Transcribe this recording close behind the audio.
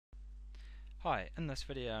Hi, in this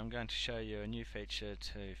video I'm going to show you a new feature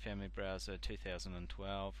to Family Browser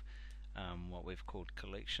 2012, what we've called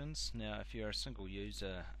collections. Now if you're a single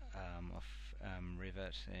user of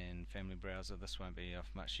Revit and Family Browser, this won't be of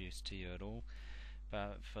much use to you at all,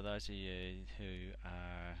 but for those of you who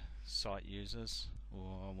are site users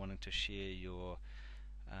or wanting to share your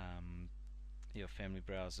Family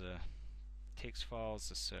Browser text files,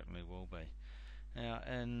 this certainly will be. Now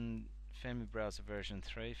in Family Browser version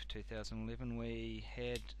 3 for 2011 we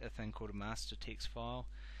had a thing called a master text file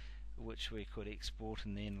which we could export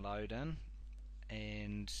and then load in,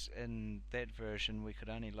 and in that version we could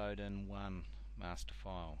only load in one master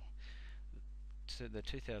file. So the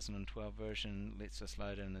 2012 version lets us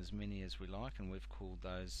load in as many as we like, and we've called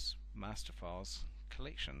those master files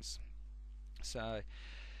collections. So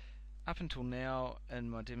up until now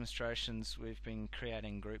in my demonstrations we've been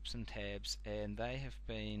creating groups and tabs, and they have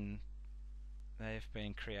been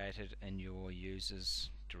created in your users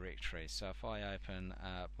directory. So if I open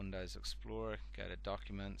up Windows Explorer, go to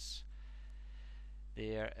Documents,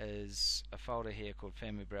 there is a folder here called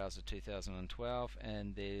Family Browser 2012,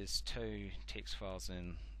 and there's two text files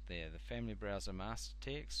in there. The Family Browser Master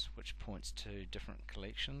Text, which points to different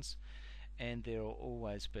collections, and there will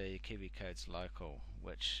always be Kiwi Codes Local,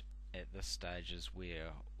 which at this stage is where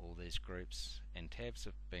all these groups and tabs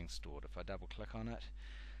are being stored. If I double click on it,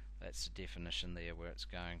 that's the definition there where it's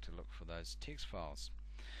going to look for those text files.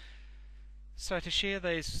 So to share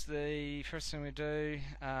these, the first thing we do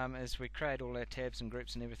is we create all our tabs and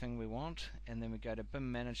groups and everything we want, and then we go to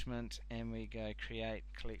BIM Management and we go Create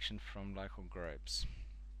Collection from Local Groups.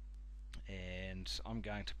 And I'm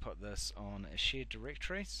going to put this on a shared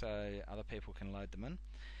directory so other people can load them in,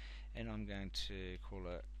 and I'm going to call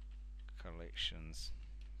it Collections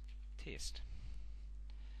Test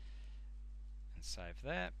and save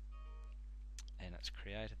that, and it's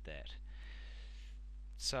created that.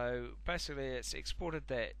 So basically it's exported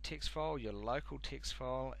that text file, your local text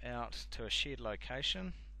file, out to a shared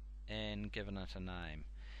location and given it a name.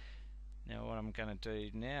 Now what I'm going to do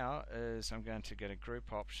now is I'm going to go to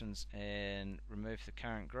Group Options and remove the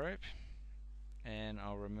current group, and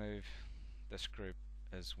I'll remove this group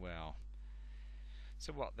as well.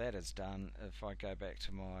 So what that has done, if I go back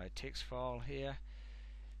to my text file here,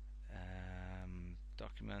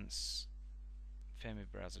 Documents, Family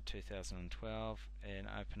Browser 2012, and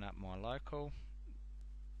open up my local,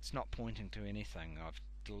 it's not pointing to anything. I've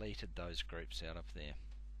deleted those groups out of there.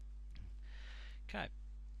 Okay,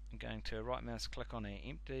 I'm going to right mouse click on an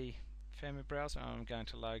empty Family Browser, and I'm going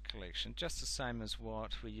to load collection, just the same as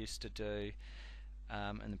what we used to do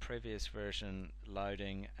in the previous version,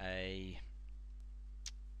 loading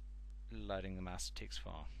the master text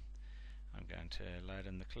file. I'm going to load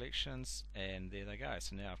in the collections, and there they go.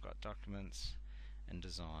 So now I've got Documents and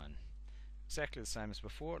Design. Exactly the same as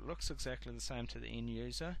before. It looks exactly the same to the end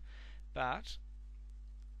user, but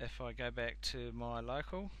if I go back to my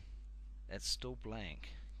local, it's still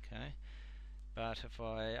blank. Okay, but if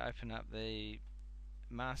I open up the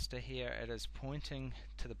master here, it is pointing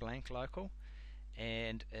to the blank local,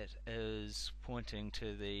 and it is pointing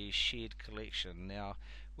to the shared collection. Now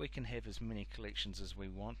we can have as many collections as we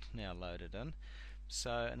want now loaded in.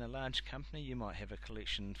 So in a large company you might have a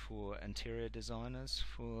collection for interior designers,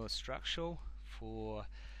 for structural, for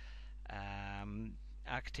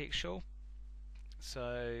architectural.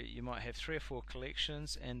 So you might have 3 or 4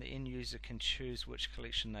 collections, and the end user can choose which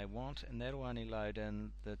collection they want, and that'll only load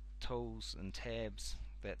in the tools and tabs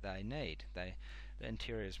that they need. The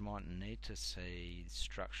interiors mightn't need to see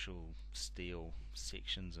structural steel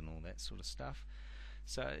sections and all that sort of stuff.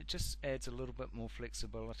 So it just adds a little bit more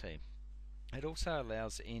flexibility. It also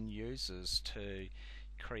allows end users to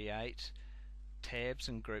create tabs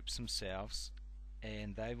and groups themselves,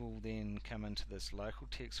 and they will then come into this local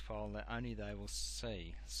text file that only they will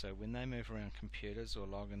see. So when they move around computers or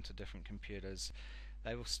log into different computers,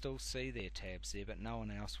 they will still see their tabs there, but no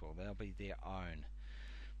one else will. They'll be their own.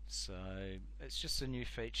 So it's just a new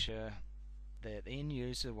feature that the end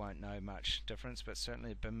user won't know much difference, but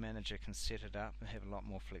certainly a BIM manager can set it up and have a lot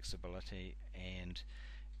more flexibility, and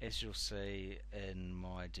as you'll see in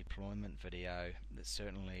my deployment video, that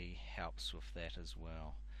certainly helps with that as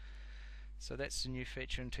well. So that's the new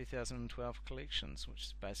feature in 2012 collections, which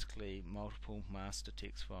is basically multiple master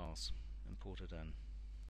text files imported in.